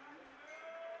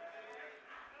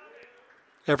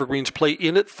 Evergreens play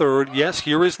in at 3rd. Yes,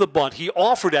 here is the bunt. He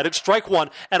offered at it, strike 1,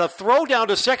 and a throw down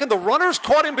to second. The runner's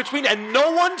caught in between, and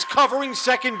no one's covering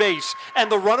second base,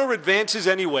 and the runner advances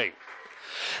anyway.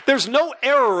 There's no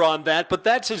error on that, but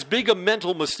that's as big a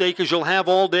mental mistake as you'll have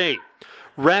all day.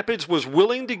 Rapids was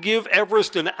willing to give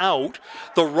Everest an out.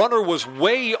 The runner was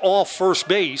way off first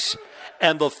base,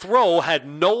 and the throw had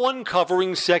no one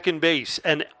covering second base.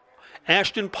 And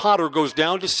Ashton Potter goes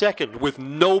down to second with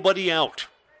nobody out.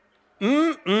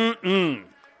 And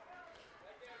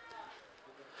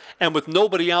with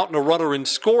nobody out and a runner in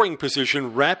scoring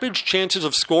position, Rapids' chances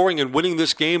of scoring and winning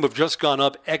this game have just gone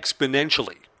up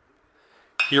exponentially.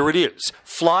 Here it is.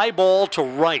 Fly ball to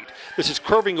right. This is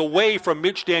curving away from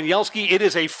Mitch Danielski. It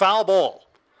is a foul ball.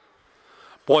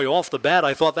 Boy, off the bat,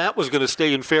 I thought that was going to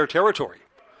stay in fair territory.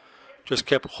 Just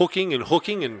kept hooking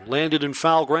and landed in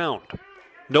foul ground.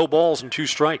 No balls and 2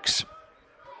 strikes.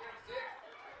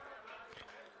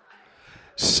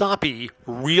 Soppe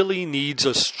really needs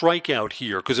a strikeout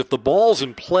here, because if the ball's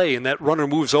in play and that runner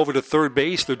moves over to third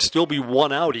base, there'd still be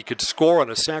 1 out. He could score on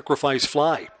a sacrifice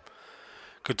fly.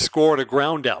 Could score on a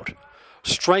ground out.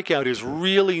 Strikeout is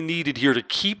really needed here to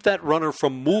keep that runner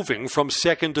from moving from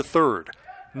second to third.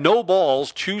 No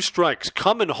balls, 2 strikes.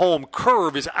 Coming home,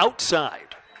 curve is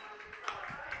outside.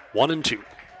 1-2.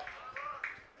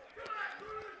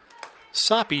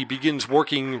 Soppe begins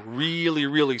working really,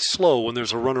 really slow when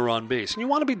there's a runner on base. And you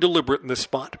want to be deliberate in this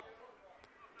spot.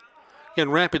 Again,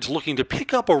 Rapids looking to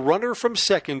pick up a runner from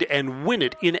second and win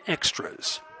it in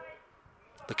extras.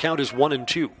 The count is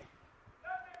 1-2.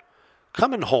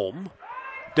 Coming home,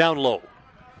 down low.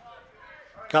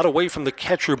 Got away from the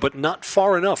catcher, but not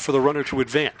far enough for the runner to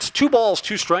advance. 2 balls,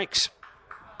 2 strikes.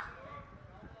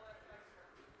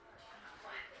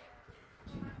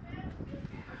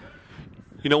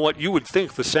 You know what? You would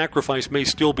think the sacrifice may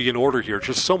still be in order here.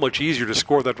 Just so much easier to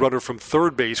score that runner from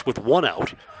third base with 1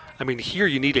 out. I mean, here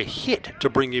you need a hit to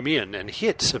bring him in, and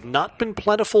hits have not been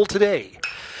plentiful today.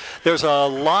 There's a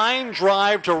line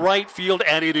drive to right field,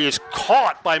 and it is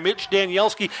caught by Mitch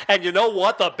Danielski. And you know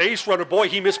what? The base runner, boy,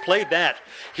 he misplayed that.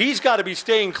 He's got to be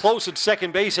staying close at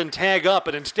second base and tag up,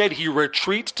 and instead he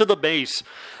retreats to the base.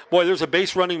 Boy, there's a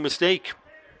base running mistake.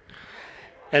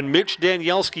 And Mitch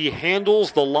Danielski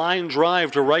handles the line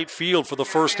drive to right field for the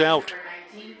first out.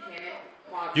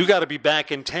 You got to be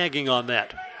back and tagging on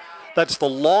that. That's the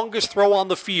longest throw on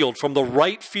the field from the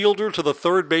right fielder to the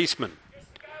third baseman.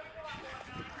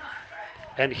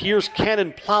 And here's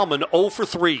Cannon Plowman 0 for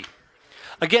 3.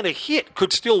 Again, a hit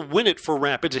could still win it for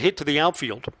Rapids, a hit to the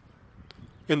outfield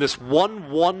in this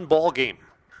 1-1 ball game.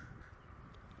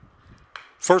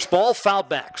 First ball, fouled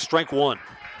back, strike 1.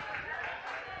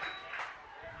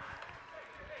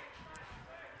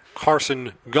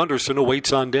 Carson Gunderson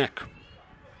awaits on deck.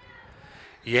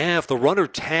 Yeah, if the runner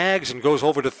tags and goes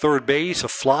over to third base, a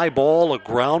fly ball, a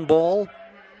ground ball,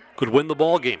 could win the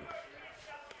ball game.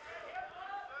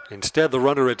 Instead, the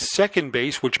runner at second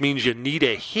base, which means you need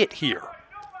a hit here.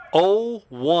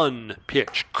 0-1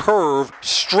 pitch. Curve,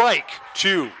 strike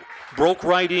 2. Broke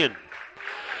right in.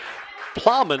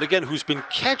 Plowman, again, who's been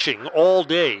catching all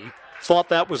day, thought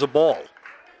that was a ball.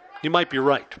 You might be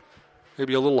right.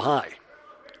 Maybe a little high.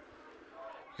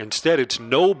 Instead, it's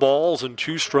no balls and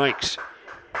 2 strikes.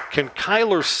 Can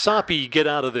Kyler Soppe get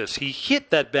out of this? He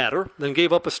hit that batter, then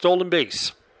gave up a stolen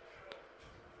base.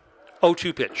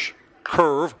 0-2 pitch.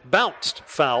 Curve, bounced,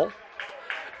 foul.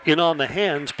 In on the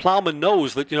hands. Plowman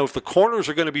knows that, if the corners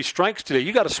are going to be strikes today,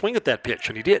 you got to swing at that pitch,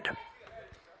 and he did.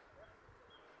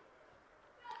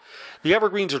 The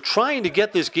Evergreens are trying to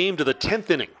get this game to the 10th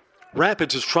inning.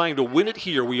 Rapids is trying to win it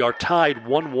here. We are tied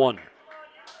 1-1.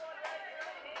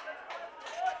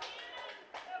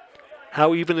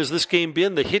 How even has this game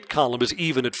been? The hit column is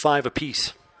even at 5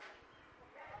 apiece.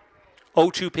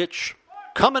 0-2 pitch.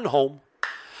 Coming home.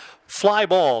 Fly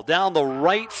ball down the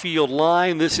right field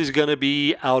line. This is going to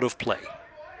be out of play.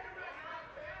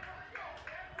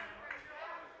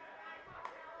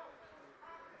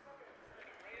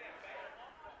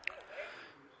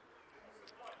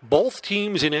 Both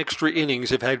teams in extra innings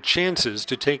have had chances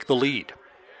to take the lead.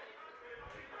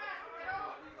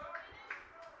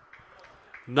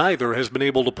 Neither has been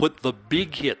able to put the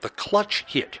big hit, the clutch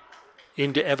hit,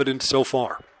 into evidence so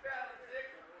far.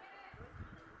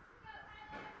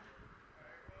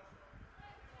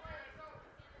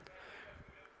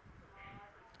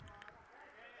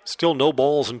 Still no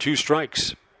balls and 2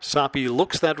 strikes. Soppe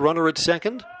looks that runner at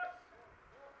second.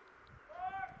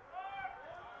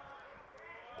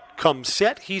 Come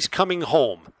set, he's coming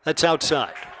home. That's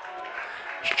outside.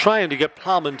 He's trying to get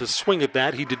Plowman to swing at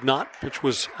that. He did not. Pitch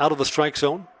was out of the strike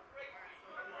zone.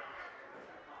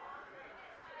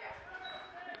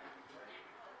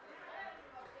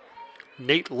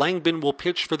 Nate Langbin will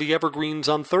pitch for the Evergreens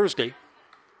on Thursday.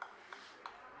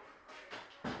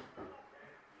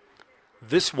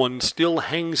 This one still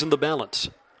hangs in the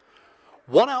balance.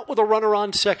 1 out with a runner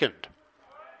on second.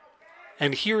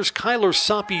 And here's Kyler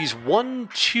Soppe's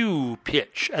 1-2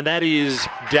 pitch, and that is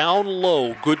down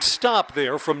low. Good stop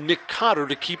there from Nick Cotter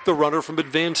to keep the runner from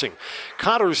advancing.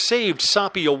 Cotter saved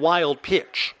Soppe a wild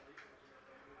pitch.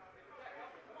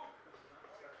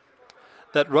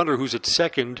 that runner who's at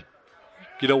second,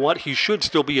 you know what? He should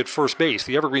still be at first base.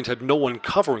 The Evergreens had no one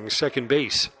covering second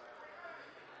base.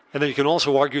 And then you can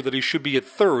also argue that he should be at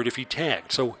third if he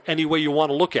tagged. So any way you want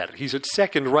to look at it, he's at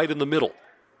second right in the middle.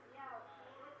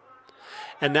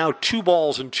 And now 2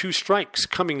 balls and 2 strikes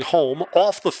coming home.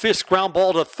 Off the fist, ground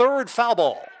ball to third, foul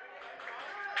ball.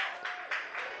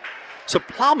 So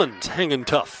Plowman's hanging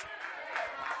tough.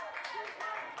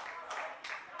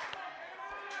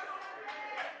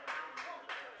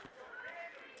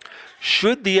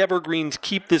 Should the Evergreens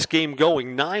keep this game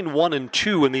going,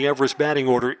 9-1-2 in the Everest batting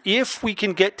order, if we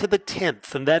can get to the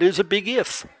 10th, and that is a big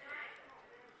if.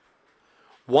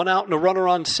 1 out and a runner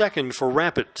on second for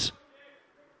Rapids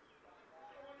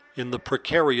in the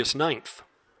precarious 9th.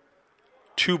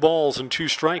 2 balls and 2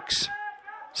 strikes.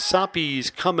 Soppy's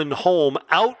coming home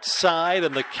outside,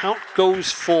 and the count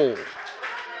goes full.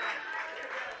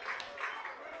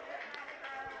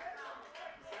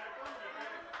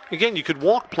 Again, you could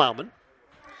walk Plowman.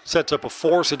 Sets up a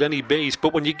force at any base,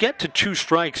 but when you get to 2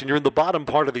 strikes and you're in the bottom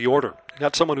part of the order, you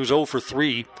got someone who's 0 for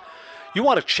 3, you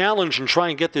want to challenge and try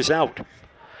and get this out.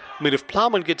 I mean, if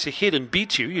Plowman gets a hit and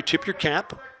beats you, you tip your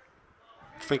cap.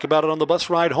 Think about it on the bus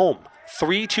ride home.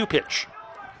 3-2 pitch.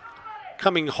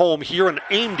 Coming home here and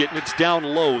aimed it, and it's down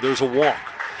low. There's a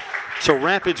walk. So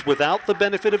Rapids, without the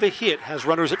benefit of a hit, has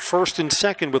runners at first and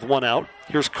second with 1 out.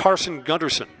 Here's Carson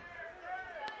Gunderson.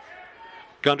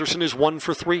 Gunderson is 1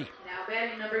 for 3. Now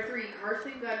batting number 3,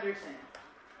 Carson Gunderson.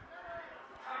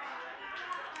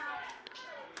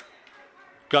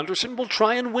 Gunderson will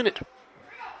try and win it.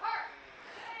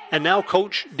 And now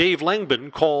Coach Dave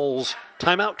Langman calls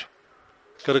timeout.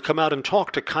 Got to come out and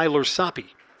talk to Kyler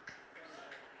Soppy.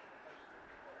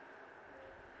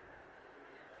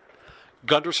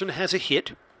 Gunderson has a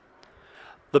hit.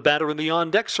 The batter in the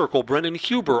on-deck circle, Brennan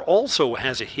Huber, also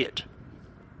has a hit.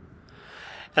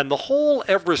 And the whole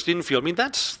Everest infield, I mean,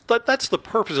 that's the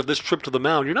purpose of this trip to the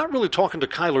mound. You're not really talking to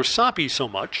Kyler Soppy so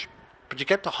much, but you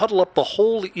get to huddle up the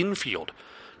whole infield.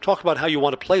 Talk about how you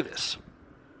want to play this.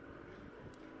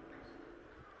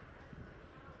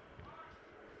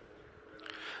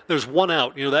 There's 1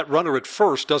 out. You know, that runner at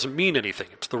first doesn't mean anything.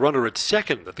 It's the runner at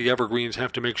second that the Evergreens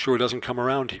have to make sure doesn't come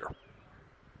around here.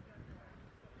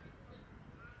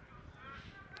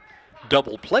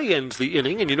 Double play ends the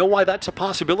inning, and you know why that's a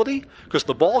possibility? Because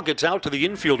the ball gets out to the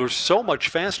infielders so much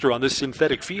faster on this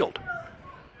synthetic field.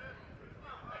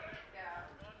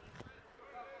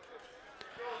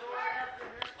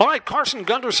 All right, Carson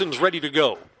Gunderson's ready to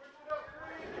go.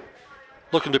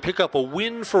 Looking to pick up a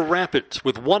win for Rapids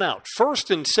with 1 out.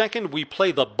 First and second, we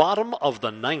play the bottom of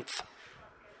the 9th.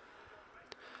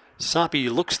 Soppy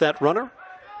looks that runner.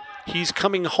 He's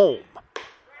coming home.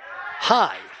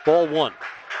 High, ball 1.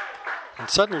 And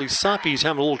suddenly Soppy's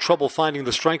having a little trouble finding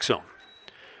the strike zone.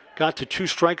 Got to 2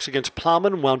 strikes against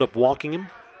Plowman, wound up walking him.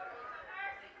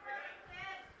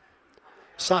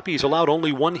 Soppy's allowed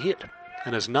only 1 hit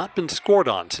and has not been scored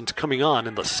on since coming on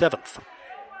in the 7th.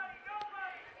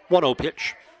 1-0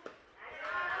 pitch.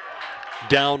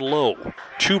 Down low.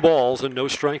 2 balls and no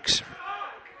strikes.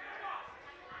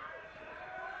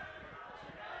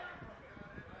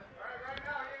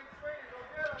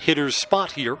 Hitter's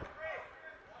spot here.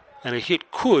 And a hit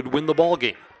could win the ball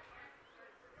game.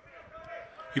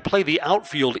 You play the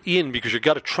outfield in because you've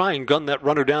got to try and gun that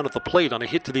runner down at the plate on a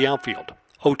hit to the outfield.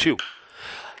 0-2.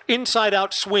 Inside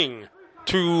out swing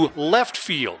to left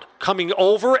field. Coming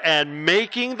over and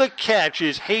making the catch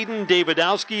is Hayden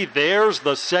Davidowski. There's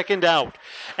the 2nd out.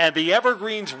 And the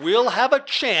Evergreens will have a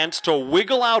chance to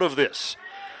wiggle out of this.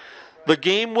 The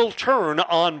game will turn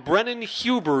on Brennan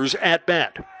Huber's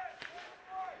at-bat.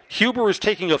 Huber is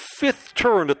taking a 5th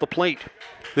turn at the plate.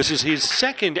 This is his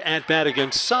 2nd at-bat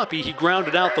against Soppy. He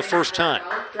grounded out the first time.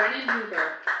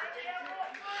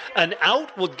 An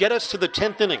out would get us to the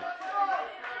 10th inning.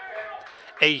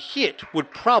 A hit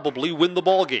would probably win the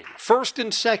ball game. First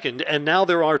and second, and now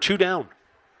there are 2 down.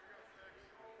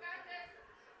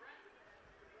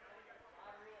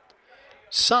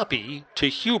 Soppy to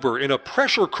Huber in a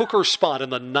pressure cooker spot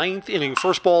in the 9th inning.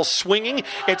 First ball swinging.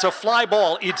 It's a fly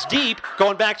ball. It's deep.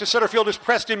 Going back to center field is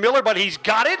Preston Miller, but he's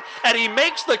got it, and he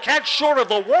makes the catch short of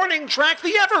the warning track.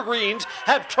 The Evergreens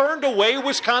have turned away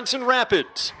Wisconsin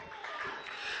Rapids.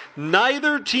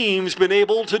 Neither team's been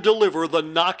able to deliver the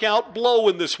knockout blow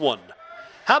in this one.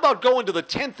 How about going to the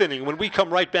 10th inning when we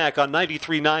come right back on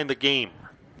 93.9 The Game?